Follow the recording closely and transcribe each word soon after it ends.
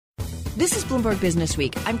This is Bloomberg Business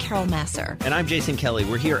Week. I'm Carol Massar. And I'm Jason Kelly.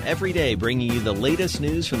 We're here every day bringing you the latest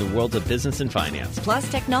news from the world of business and finance.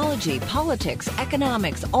 Plus technology, politics,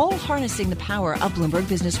 economics, all harnessing the power of Bloomberg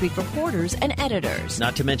Business Week reporters and editors.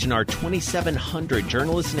 Not to mention our 2,700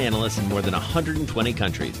 journalists and analysts in more than 120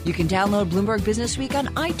 countries. You can download Bloomberg Business Week on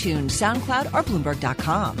iTunes, SoundCloud, or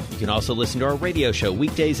Bloomberg.com. You can also listen to our radio show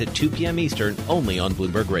weekdays at 2 p.m. Eastern, only on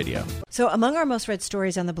Bloomberg Radio. So among our most read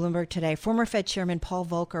stories on the Bloomberg today, former Fed Chairman Paul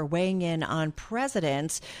Volcker weighing in on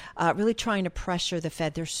presidents really trying to pressure the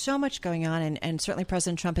Fed. There's so much going on, and certainly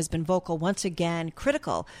President Trump has been vocal once again,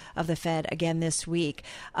 critical of the Fed again this week.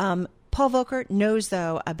 Paul Volcker knows,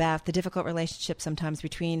 though, about the difficult relationship sometimes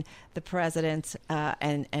between the president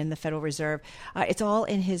and the Federal Reserve. It's all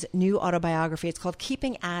in his new autobiography. It's called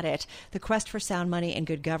Keeping at It, The Quest for Sound Money and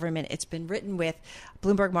Good Government. It's been written with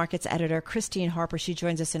Bloomberg Markets editor Christine Harper. She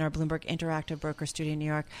joins us in our Bloomberg Interactive Broker Studio in New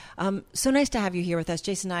York. So nice to have you here with us.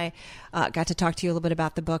 Jason and I got to talk to you a little bit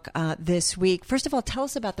about the book this week. First of all, tell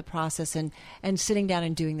us about the process and sitting down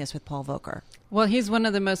and doing this with Paul Volcker. Well, he's one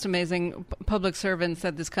of the most amazing public servants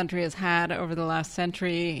that this country has had over the last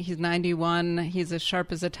century. He's 91. He's as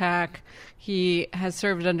sharp as a tack. He has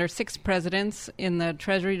served under 6 presidents in the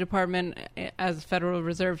Treasury Department as Federal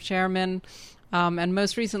Reserve Chairman, and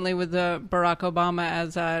most recently with Barack Obama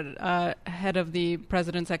as head of the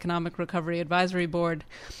President's Economic Recovery Advisory Board.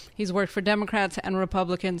 He's worked for Democrats and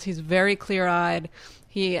Republicans. He's very clear-eyed.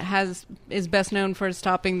 He is best known for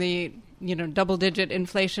stopping the double-digit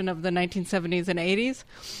inflation of the 1970s and 80s.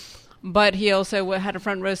 But he also had a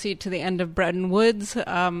front row seat to the end of Bretton Woods in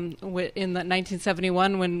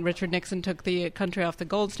 1971 when Richard Nixon took the country off the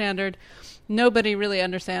gold standard. Nobody really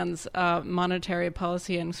understands monetary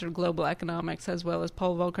policy and sort of global economics as well as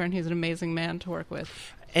Paul Volcker, and he's an amazing man to work with.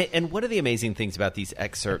 And one of the amazing things about these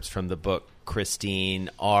excerpts from the book,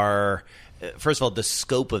 Christine, are, first of all, the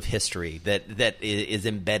scope of history that is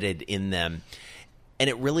embedded in them. And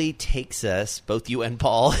it really takes us, both you and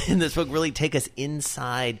Paul in this book, really take us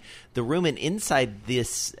inside the room and inside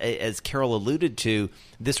this, as Carol alluded to,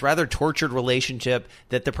 this rather tortured relationship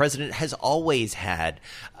that the president has always had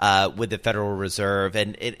with the Federal Reserve.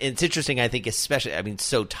 And it's interesting, I think, especially,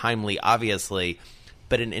 so timely, obviously,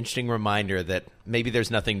 but an interesting reminder that maybe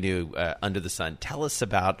there's nothing new under the sun. Tell us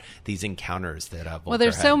about these encounters that Volcker Well,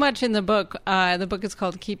 there's had. so much in the book. The book is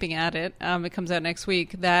called Keeping at It. It comes out next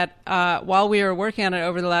week. That while we were working on it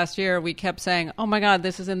over the last year, we kept saying, oh, my God,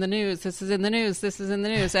 this is in the news. This is in the news. This is in the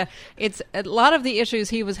news. It's a lot of the issues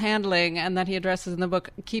he was handling and that he addresses in the book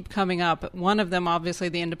keep coming up. One of them, obviously,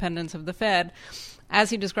 the independence of the Fed. As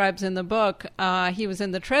he describes in the book, he was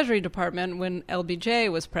in the Treasury Department when LBJ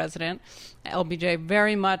was president. LBJ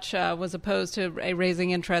very much was opposed to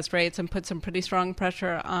raising interest rates and put some pretty strong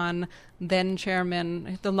pressure on then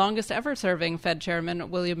chairman, the longest ever serving Fed chairman,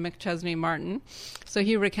 William McChesney Martin. So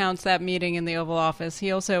he recounts that meeting in the Oval Office.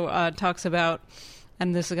 He also talks about,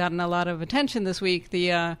 and this has gotten a lot of attention this week,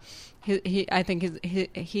 I think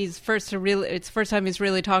it's the first time he's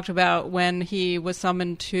really talked about when he was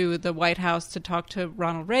summoned to the White House to talk to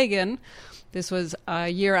Ronald Reagan. This was a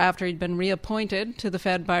year after he'd been reappointed to the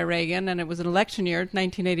Fed by Reagan, and it was an election year,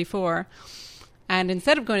 1984. And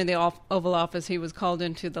instead of going to the Oval Office, he was called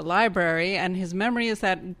into the library, and his memory is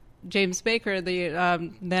that James Baker,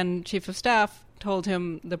 the then chief of staff, told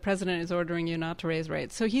him the president is ordering you not to raise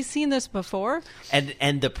rates. So he's seen this before.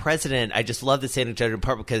 And the president, I just love the state of the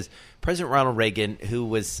Department because President Ronald Reagan, who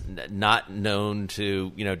was not known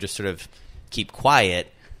to, just sort of keep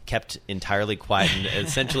quiet, kept entirely quiet and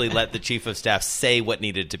essentially let the chief of staff say what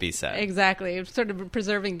needed to be said. Exactly. Sort of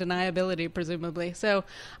preserving deniability, presumably. So,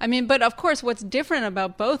 but of course, what's different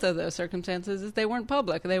about both of those circumstances is they weren't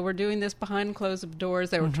public. They were doing this behind closed doors.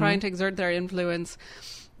 They were trying to exert their influence.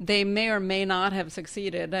 They may or may not have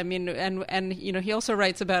succeeded. He also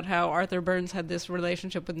writes about how Arthur Burns had this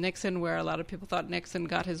relationship with Nixon, where a lot of people thought Nixon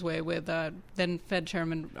got his way with then Fed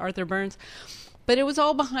Chairman Arthur Burns. But it was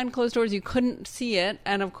all behind closed doors. You couldn't see it.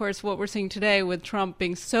 And, of course, what we're seeing today with Trump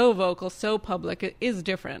being so vocal, so public, it is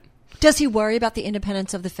different. Does he worry about the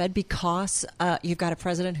independence of the Fed because you've got a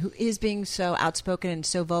president who is being so outspoken and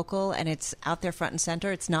so vocal, and it's out there front and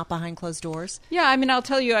center? It's not behind closed doors? Yeah, I'll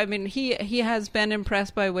tell you, he has been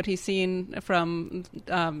impressed by what he's seen from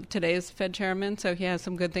today's Fed chairman, so he has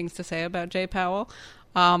some good things to say about Jay Powell.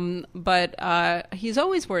 But he's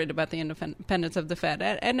always worried about the independence of the Fed.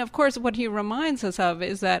 And of course, what he reminds us of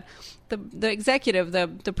is that the executive,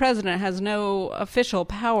 the president, has no official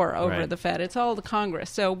power over the Fed. It's all the Congress.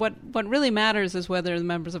 So what really matters is whether the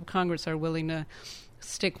members of Congress are willing to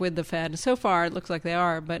stick with the Fed. So far, it looks like they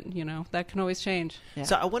are, but, that can always change. Yeah.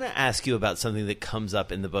 So I want to ask you about something that comes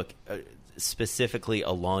up in the book. specifically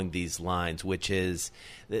along these lines, which is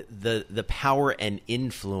the power and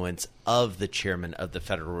influence of the chairman of the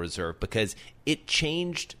Federal Reserve, because it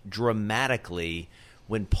changed dramatically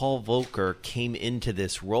when Paul Volcker came into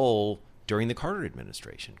this role during the Carter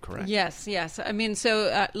administration, correct? Yes. I mean,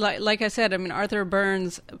 so like I said, I mean, Arthur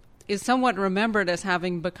Burns is somewhat remembered as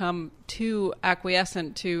having become too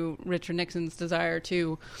acquiescent to Richard Nixon's desire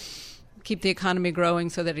to keep the economy growing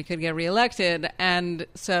so that he could get reelected. And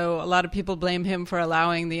so a lot of people blame him for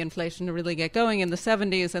allowing the inflation to really get going in the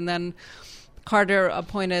 70s. And then Carter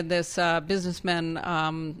appointed this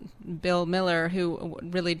businessman, Bill Miller, who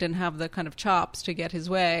really didn't have the kind of chops to get his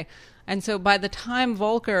way. And so by the time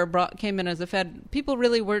Volcker came in as the Fed, people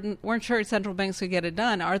really weren't sure central banks could get it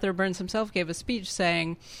done. Arthur Burns himself gave a speech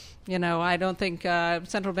saying, I don't think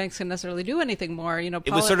central banks can necessarily do anything more.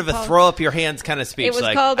 It was sort of a throw up your hands kind of speech. It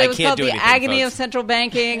was called The Agony of Central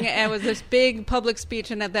Banking. And it was this big public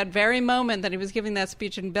speech. And at that very moment that he was giving that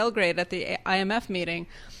speech in Belgrade at the IMF meeting,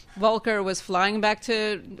 Volcker was flying back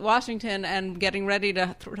to Washington and getting ready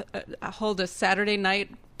to hold a Saturday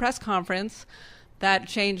night press conference that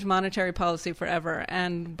changed monetary policy forever.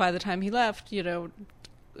 And by the time he left,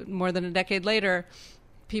 more than a decade later,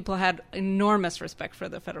 people had enormous respect for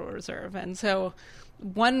the Federal Reserve. And so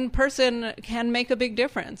one person can make a big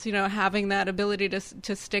difference, having that ability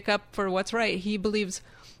to stick up for what's right. He believes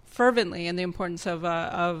fervently in the importance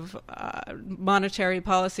of monetary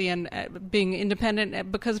policy and being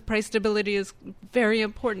independent, because price stability is very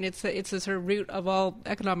important. It's the sort of root of all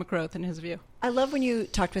economic growth in his view. I love when you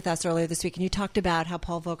talked with us earlier this week and you talked about how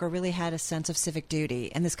Paul Volcker really had a sense of civic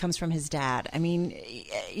duty, and this comes from his dad. I mean,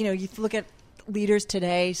 you look at leaders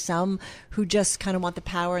today, some who just kind of want the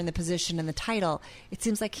power and the position and the title. It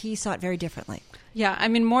seems like he saw it very differently. Yeah, I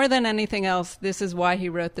mean, more than anything else, this is why he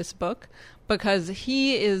wrote this book, because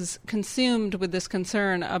he is consumed with this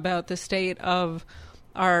concern about the state of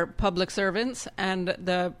our public servants and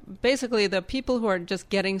basically the people who are just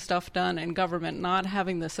getting stuff done in government, not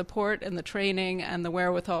having the support and the training and the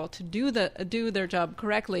wherewithal to do their job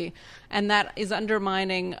correctly, and that is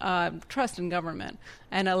undermining trust in government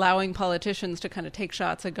and allowing politicians to kind of take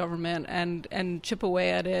shots at government and chip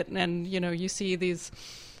away at it. And you see these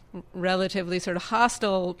relatively sort of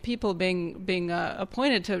hostile people being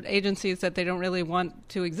appointed to agencies that they don't really want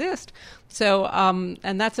to exist. So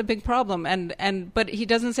and that's a big problem. But he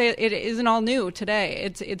doesn't say it isn't all new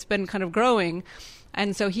today. It's been kind of growing.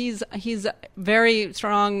 And so he's a very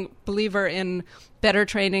strong believer in better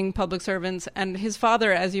training public servants. And his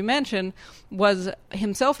father, as you mentioned, was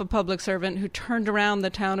himself a public servant who turned around the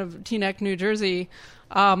town of Teaneck, New Jersey,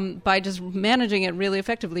 by just managing it really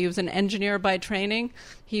effectively. He was an engineer by training.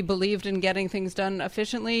 He believed in getting things done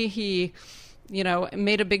efficiently. He,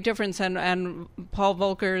 made a big difference. And Paul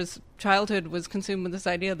Volcker's childhood was consumed with this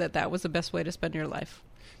idea that was the best way to spend your life.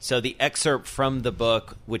 So the excerpt from the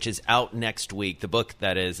book, which is out next week, the book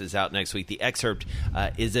that is out next week, the excerpt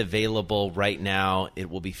is available right now. It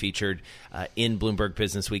will be featured in Bloomberg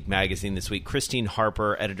Businessweek magazine this week. Christine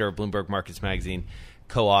Harper, editor of Bloomberg Markets Magazine,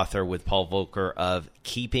 co-author with Paul Volcker of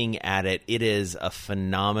Keeping at It. It is a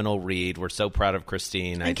phenomenal read. We're so proud of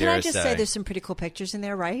Christine. And can I just say there's some pretty cool pictures in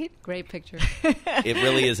there, right? Great picture. It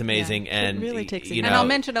really is amazing. Yeah, and it really takes it. And I'll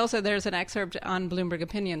mention also there's an excerpt on Bloomberg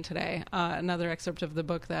Opinion today, another excerpt of the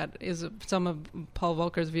book that is some of Paul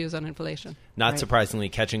Volcker's views on inflation. Not surprisingly,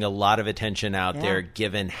 catching a lot of attention out there,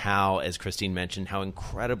 given how, as Christine mentioned, how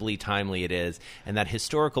incredibly timely it is. And that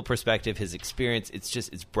historical perspective, his experience,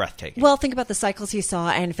 it's breathtaking. Well, think about the cycles he saw.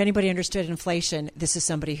 And if anybody understood inflation, this is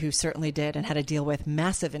somebody who certainly did and had to deal with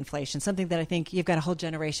massive inflation, something that I think you've got a whole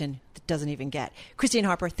generation that doesn't even get. Christine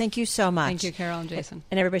Harper, thank you so much. Thank you, Carol and Jason.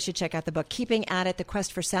 And everybody should check out the book, Keeping at It, The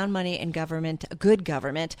Quest for Sound Money and Government, Good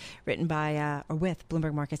Government, written by or with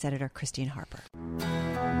Bloomberg Markets editor Christine Harper.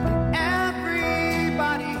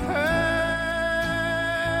 Everybody hurts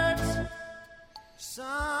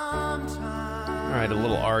sometimes. All right, a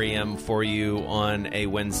little REM for you on a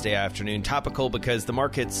Wednesday afternoon. Topical because the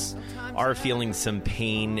markets are feeling some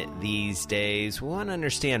pain these days. We want to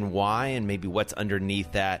understand why and maybe what's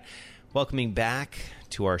underneath that. Welcoming back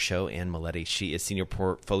to our show, Anne Miletti. She is Senior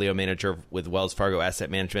Portfolio Manager with Wells Fargo Asset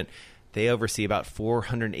Management. They oversee about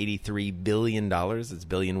 $483 billion. It's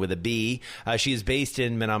billion with a B. She is based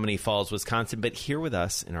in Menominee Falls, Wisconsin, but here with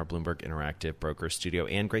us in our Bloomberg Interactive Broker Studio.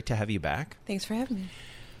 Anne, great to have you back. Thanks for having me.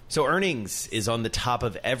 So earnings is on the top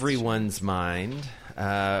of everyone's mind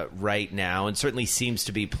right now, and certainly seems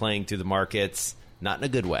to be playing through the markets not in a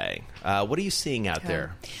good way. What are you seeing out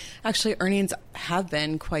there? Actually, earnings have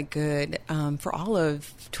been quite good for all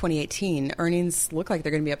of 2018. Earnings look like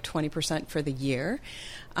they're going to be up 20% for the year.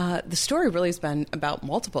 The story really has been about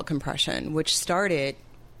multiple compression, which started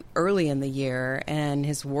early in the year and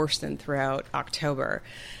has worsened throughout October.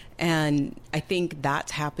 And I think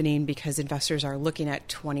that's happening because investors are looking at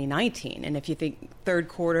 2019. And if you think third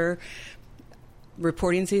quarter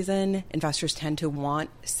reporting season, investors tend to want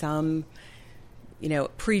some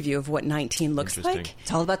preview of what 19 looks like.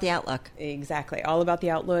 It's all about the outlook. Exactly. All about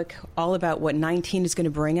the outlook, all about what 19 is going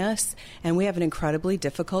to bring us. And we have an incredibly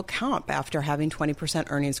difficult comp after having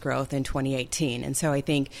 20% earnings growth in 2018. And so I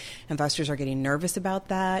think investors are getting nervous about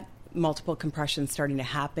that. Multiple compression starting to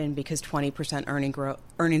happen because 20%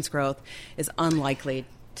 earnings growth is unlikely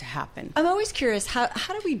to happen. I'm always curious, how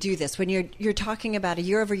do we do this when you're talking about a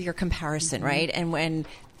year-over-year comparison, right? And when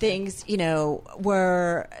things,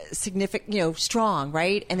 were significant, strong,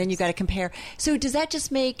 right? And then you got to compare. So does that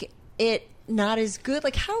just make it not as good?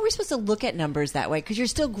 Like, how are we supposed to look at numbers that way? Because you're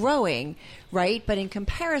still growing, right? But in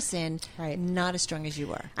comparison, not as strong as you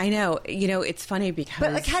were. I know. It's funny because...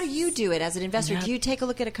 But, like, how do you do it as an investor? Do you take a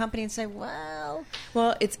look at a company and say, well...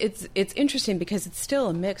 Well, it's interesting because it's still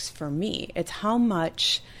a mix for me. It's how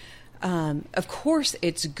much... of course,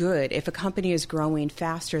 it's good if a company is growing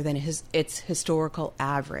faster than its historical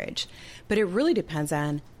average. But it really depends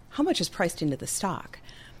on how much is priced into the stock.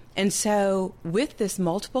 And so with this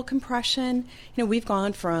multiple compression, we've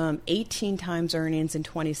gone from 18 times earnings in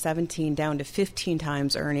 2017 down to 15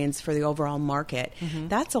 times earnings for the overall market. Mm-hmm.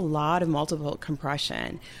 That's a lot of multiple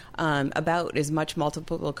compression, about as much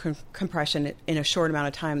multiple compression in a short amount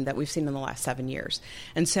of time that we've seen in the last 7 years.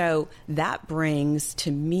 And so that brings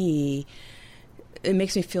to me... It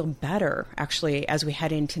makes me feel better, actually, as we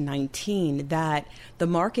head into 19, that the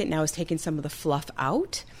market now is taking some of the fluff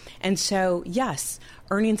out. And so, yes,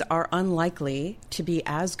 earnings are unlikely to be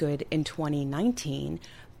as good in 2019,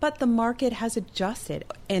 but the market has adjusted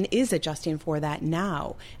and is adjusting for that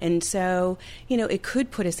now. And so, it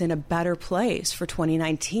could put us in a better place for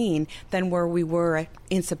 2019 than where we were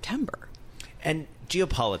in September. And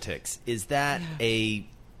geopolitics, is that a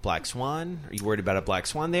black swan? Are you worried about a black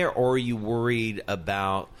swan there, or are you worried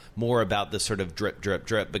more about the sort of drip, drip,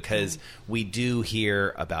 drip? Because we do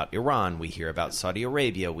hear about Iran, we hear about Saudi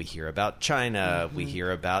Arabia, we hear about China, we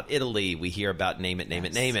hear about Italy, we hear about name it.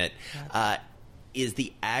 Yes. Is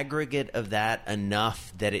the aggregate of that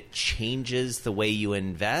enough that it changes the way you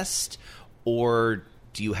invest, or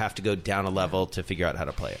do you have to go down a level to figure out how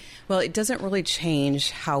to play it? Well, it doesn't really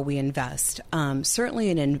change how we invest.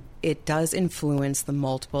 Certainly, it does influence the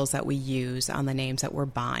multiples that we use on the names that we're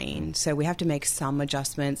buying. So we have to make some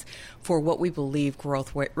adjustments for what we believe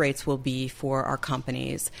growth rates will be for our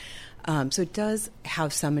companies. So it does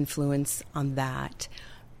have some influence on that.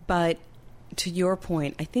 But to your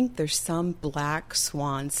point, I think there's some black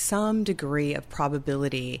swan, some degree of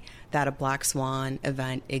probability that a black swan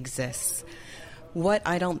event exists. What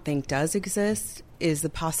I don't think does exist is the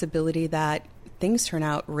possibility that things turn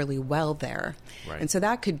out really well there. Right. And so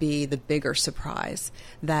that could be the bigger surprise,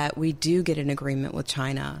 that we do get an agreement with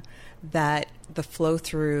China, that the flow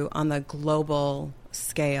through on the global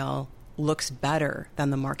scale looks better than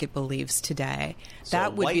the market believes today. So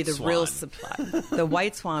that would be the swan. real surprise. The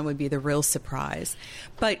white swan would be the real surprise.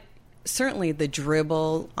 But certainly the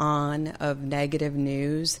dribble on of negative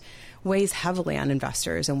news weighs heavily on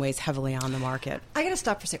investors and weighs heavily on the market. I got to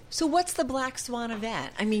stop for a second. So what's the black swan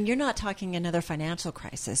event? I mean, you're not talking another financial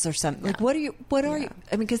crisis or something. Like, what are you?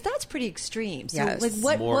 I mean, because that's pretty extreme. So, yes.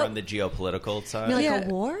 like, what on the geopolitical side? You mean like a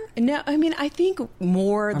war? No, I mean, I think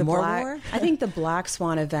more war? I think the black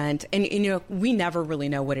swan event, and we never really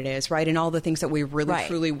know what it is, right? And all the things that we really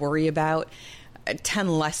truly worry about tend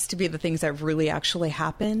less to be the things that really actually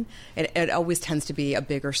happen. It always tends to be a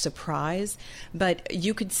bigger surprise. But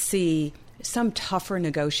you could see some tougher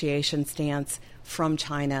negotiation stance from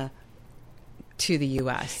China to the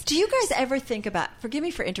U.S. Do you guys ever think about, forgive me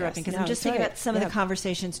for interrupting, because I'm just thinking about some of the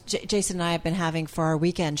conversations Jason and I have been having for our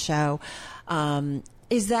weekend show,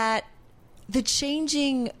 is that the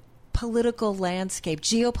changing political landscape,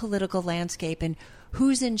 geopolitical landscape, and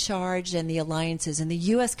who's in charge and the alliances, and the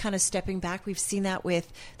U.S. kind of stepping back. We've seen that with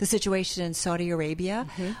the situation in Saudi Arabia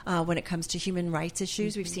when it comes to human rights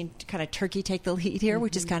issues. We've seen kind of Turkey take the lead here,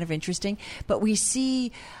 which is kind of interesting. But we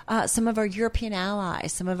see some of our European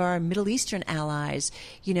allies, some of our Middle Eastern allies,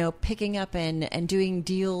 picking up and doing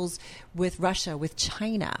deals with Russia, with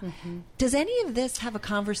China. Does any of this have a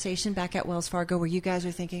conversation back at Wells Fargo where you guys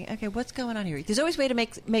are thinking, okay, what's going on here? There's always a way to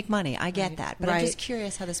make money. I get that. But I'm just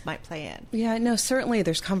curious how this might play in. Yeah, no, certainly certainly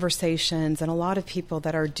there's conversations and a lot of people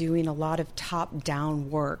that are doing a lot of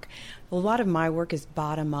top-down work. A lot of my work is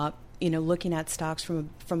bottom-up, looking at stocks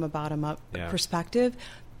from a bottom-up perspective.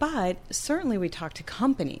 But certainly we talk to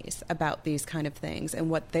companies about these kind of things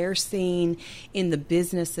and what they're seeing in the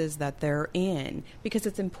businesses that they're in, because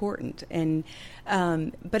it's important. And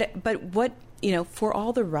but what, for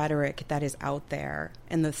all the rhetoric that is out there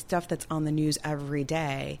and the stuff that's on the news every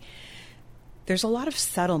day, there's a lot of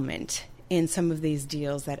settlement in some of these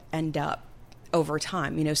deals that end up over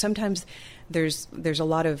time. Sometimes there's a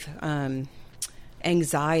lot of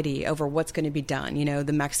anxiety over what's going to be done.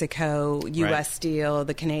 The Mexico-U.S. deal,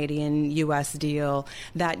 the Canadian-U.S. deal,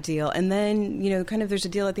 that deal. And then, kind of there's a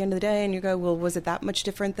deal at the end of the day and you go, well, was it that much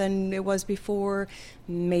different than it was before?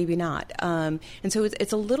 Maybe not. And so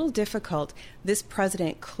it's a little difficult. This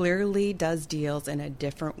president clearly does deals in a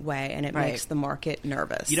different way, and it makes the market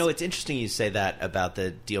nervous. It's interesting you say that about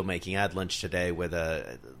the deal making. I had lunch today with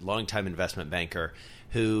a longtime investment banker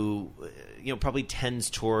who, probably tends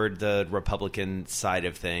toward the Republican side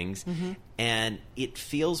of things. Mm-hmm. And it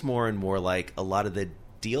feels more and more like a lot of the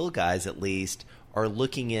deal guys, at least, are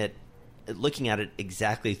looking at it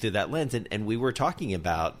exactly through that lens. And we were talking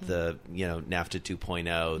about the, NAFTA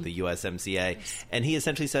 2.0, the USMCA, and he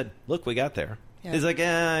essentially said, look, we got there. Yeah. He's like,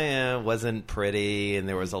 it wasn't pretty, and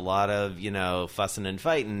there was a lot of, fussing and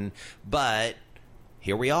fighting, but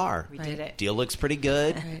here we are. We did it. Deal looks pretty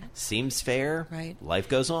good. Right. Seems fair. Right. Life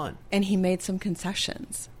goes on. And he made some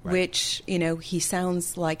concessions, which, he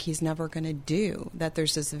sounds like he's never going to do, that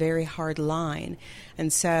there's this very hard line.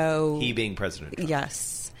 And so... He being President Trump.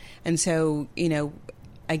 Yes. And so,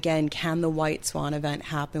 again, can the white swan event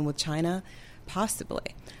happen with China?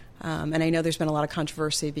 Possibly. And I know there's been a lot of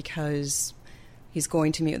controversy because he's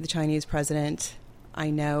going to meet with the Chinese president. I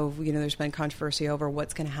know, there's been controversy over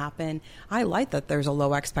what's going to happen. I like that there's a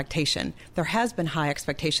low expectation. There has been high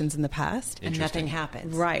expectations in the past. And nothing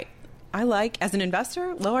happens. Right. I like, as an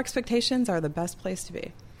investor, low expectations are the best place to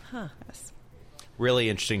be. Huh. Yes. Really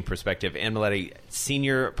interesting perspective. Ann Miletti,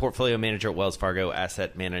 Senior Portfolio Manager at Wells Fargo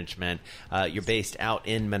Asset Management. You're based out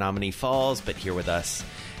in Menominee Falls, but here with us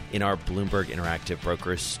in our Bloomberg Interactive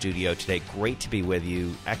Brokers studio today. Great to be with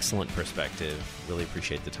you. Excellent perspective. Really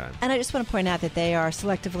appreciate the time. And I just want to point out that they are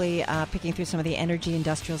selectively picking through some of the energy,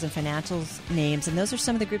 industrials, and financials names, and those are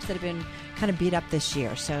some of the groups that have been kind of beat up this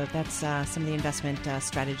year. So that's some of the investment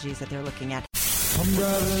strategies that they're looking at. I'm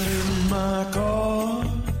driving in my car.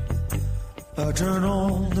 I turn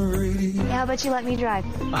on the radio. Yeah, how about you let me drive?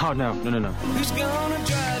 Oh, no. Who's gonna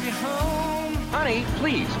drive you home? Honey,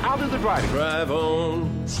 please, I'll do the driving. Drive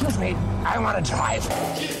on. Excuse me, I want to drive.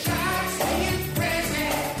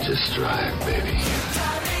 Just drive, baby.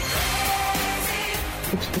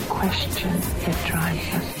 It's the question that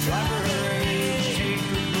drives us.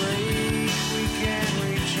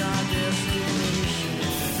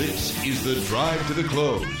 This is the Drive to the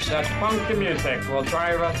Close That funky music will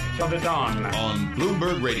drive us till the dawn. on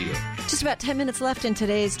Bloomberg Radio. Just about 10 minutes left in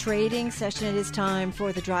today's trading session. It is time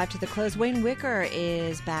for the drive to the close. Wayne Wicker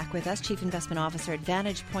is back with us, Chief Investment Officer at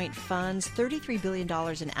Vantagepoint Funds, $33 billion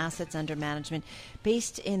in assets under management,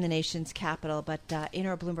 based in the nation's capital, but in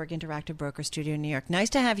our Bloomberg Interactive Broker studio in New York. Nice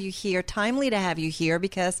to have you here. Timely to have you here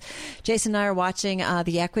because Jason and I are watching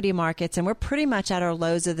the equity markets, and we're pretty much at our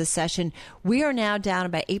lows of the session. We are now down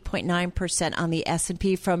about 8.9% on the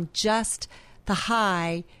S&P from just the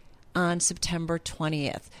high on September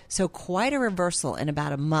 20th. So quite a reversal in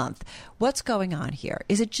about a month. What's going on here?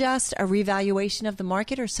 Is it just a revaluation of the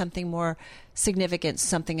market or something more significant,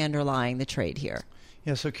 something underlying the trade here?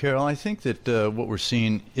 Yeah, so Carol, I think that what we're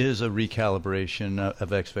seeing is a recalibration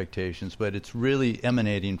of expectations, but it's really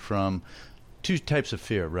emanating from two types of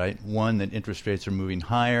fear, right? One, that interest rates are moving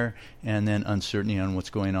higher, and then uncertainty on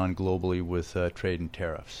what's going on globally with trade and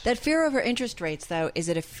tariffs. That fear over interest rates, though, is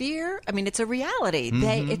it a fear? I mean, it's a reality.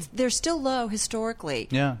 Mm-hmm. They're still low historically,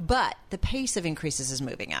 but the pace of increases is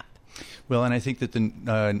moving up. Well, and I think that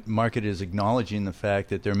the market is acknowledging the fact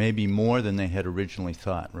that there may be more than they had originally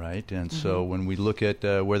thought, right? And so when we look at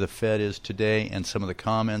where the Fed is today and some of the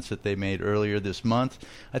comments that they made earlier this month,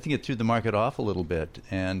 I think it threw the market off a little bit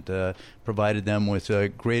and provided them with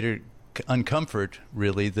greater uncomfort,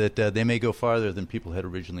 really, that they may go farther than people had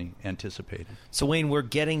originally anticipated. So, Wayne, we're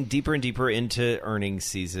getting deeper and deeper into earnings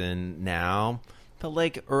season now. But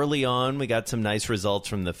like early on, we got some nice results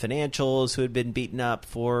from the financials who had been beaten up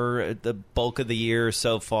for the bulk of the year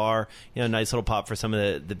so far. Nice little pop for some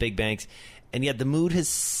of the big banks. And yet the mood has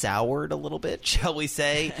soured a little bit, shall we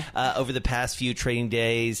say, over the past few trading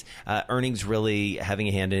days. Earnings really having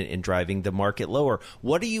a hand in driving the market lower.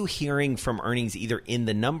 What are you hearing from earnings either in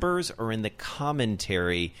the numbers or in the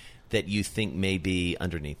commentary that you think may be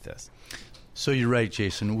underneath this? So you're right,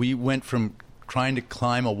 Jason. We went from trying to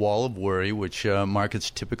climb a wall of worry, which markets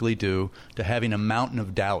typically do, to having a mountain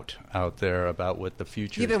of doubt out there about what the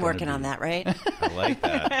future is. You've been working be. on that, right? I like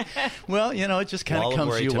that. Well, it just kind of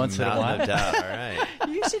comes to you once in a while. Of doubt. All right.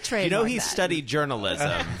 You should trademark he that. studied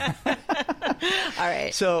journalism. All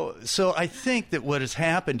right. So I think that what has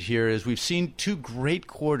happened here is we've seen 2 great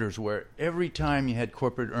quarters where every time you had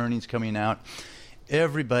corporate earnings coming out,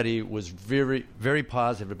 everybody was very, very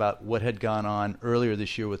positive about what had gone on earlier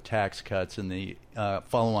this year with tax cuts and the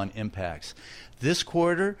follow-on impacts. This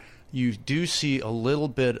quarter, you do see a little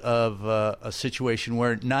bit of a situation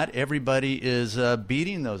where not everybody is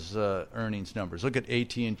beating those earnings numbers. Look at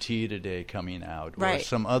AT&T today coming out, or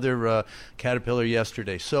some other Caterpillar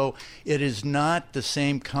yesterday. So it is not the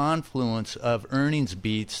same confluence of earnings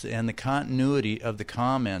beats and the continuity of the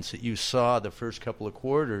comments that you saw the first couple of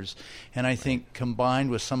quarters. And I think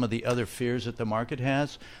combined with some of the other fears that the market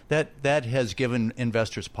has, that has given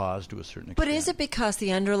investors pause to a certain extent. But is it because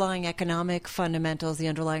the underlying economic fundamentals, the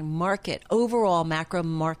underlying overall macro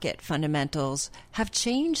market fundamentals have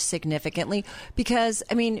changed significantly? Because,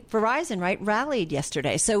 Verizon, rallied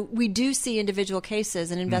yesterday. So we do see individual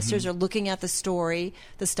cases, and investors are looking at the story,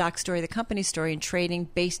 the stock story, the company story, and trading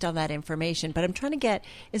based on that information. But I'm trying to get,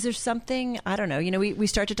 is there something, I don't know, we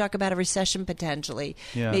start to talk about a recession potentially,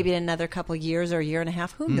 maybe in another couple of years or a year and a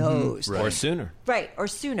half, who knows? Right. Or sooner. Right, or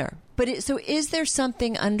sooner. But so is there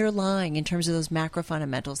something underlying in terms of those macro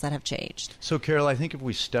fundamentals that have changed? So, Carol, I think if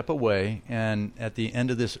we step away and at the end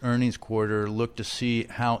of this earnings quarter look to see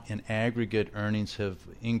how in aggregate earnings have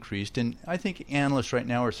increased, and I think analysts right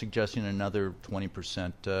now are suggesting another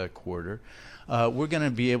 20% quarter, we're going to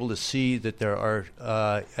be able to see that there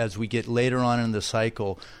are, as we get later on in the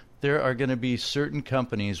cycle, there are going to be certain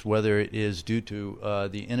companies, whether it is due to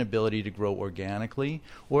the inability to grow organically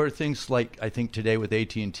or things like, I think today with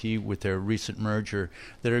AT&T with their recent merger,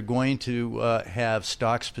 that are going to have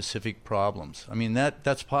stock-specific problems.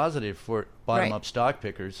 That's positive for bottom-up stock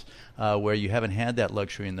pickers where you haven't had that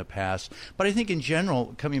luxury in the past. But I think in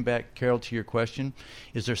general, coming back, Carol, to your question,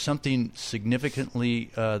 is there something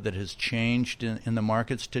significantly that has changed in the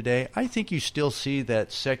markets today? I think you still see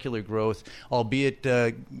that secular growth, albeit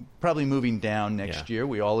probably moving down next year.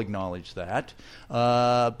 We all acknowledge that.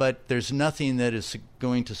 But there's nothing that is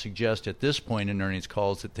going to suggest at this point in earnings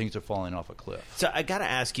calls that things are falling off a cliff. So I got to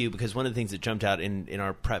ask you, because one of the things that jumped out in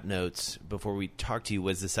our prep notes before we talked to you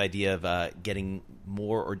was this idea of getting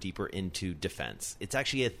more or deeper into defense. It's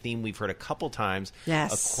actually a theme we've heard a couple times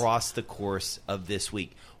across the course of this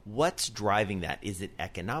week. What's driving that? Is it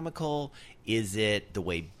economical? Is it the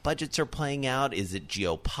way budgets are playing out? Is it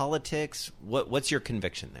geopolitics? What's your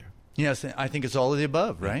conviction there? Yes, I think it's all of the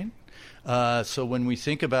above, right? So when we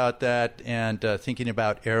think about that and thinking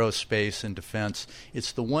about aerospace and defense,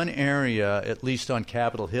 it's the one area, at least on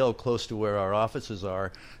Capitol Hill, close to where our offices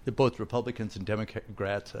are, that both Republicans and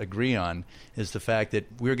Democrats agree on, is the fact that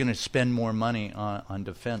we're going to spend more money on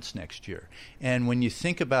defense next year. And when you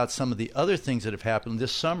think about some of the other things that have happened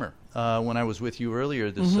this summer, when I was with you earlier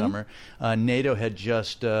this summer, NATO had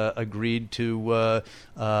just agreed to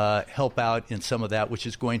help out in some of that, which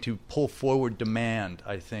is going to pull forward demand,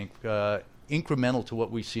 I think, incremental to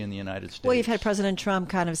what we see in the United States. Well, you've had President Trump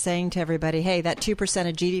kind of saying to everybody, hey, that 2%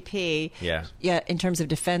 of GDP, in terms of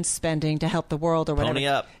defense spending to help the world or whatever. Pony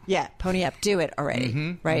up. Yeah, pony up, do it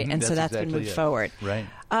already, right? And so that's exactly been moved forward. Right.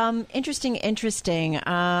 Interesting.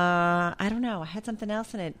 I don't know. I had something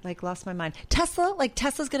else and it lost my mind.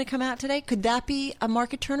 Tesla's going to come out today. Could that be a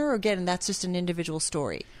market turner, or again, that's just an individual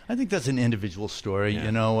story? I think that's an individual story.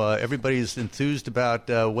 Yeah. Everybody's enthused about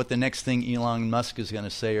what the next thing Elon Musk is going to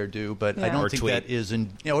say or do, but I don't think that is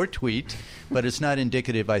or tweet, but it's not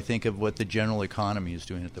indicative, I think, of what the general economy is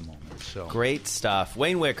doing at the moment. So great stuff.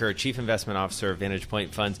 Wayne Wicker, Chief Investment Officer of Vantagepoint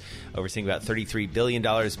Funds, overseeing about $33 billion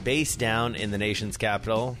based down in the nation's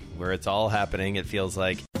capital, where it's all happening, it feels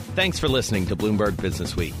like. Thanks for listening to Bloomberg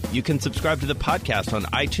Business Week. You can subscribe to the podcast on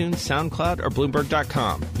iTunes, SoundCloud, or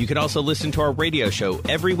Bloomberg.com. You can also listen to our radio show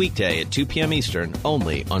every weekday at 2 p.m. Eastern,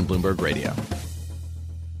 only on Bloomberg Radio.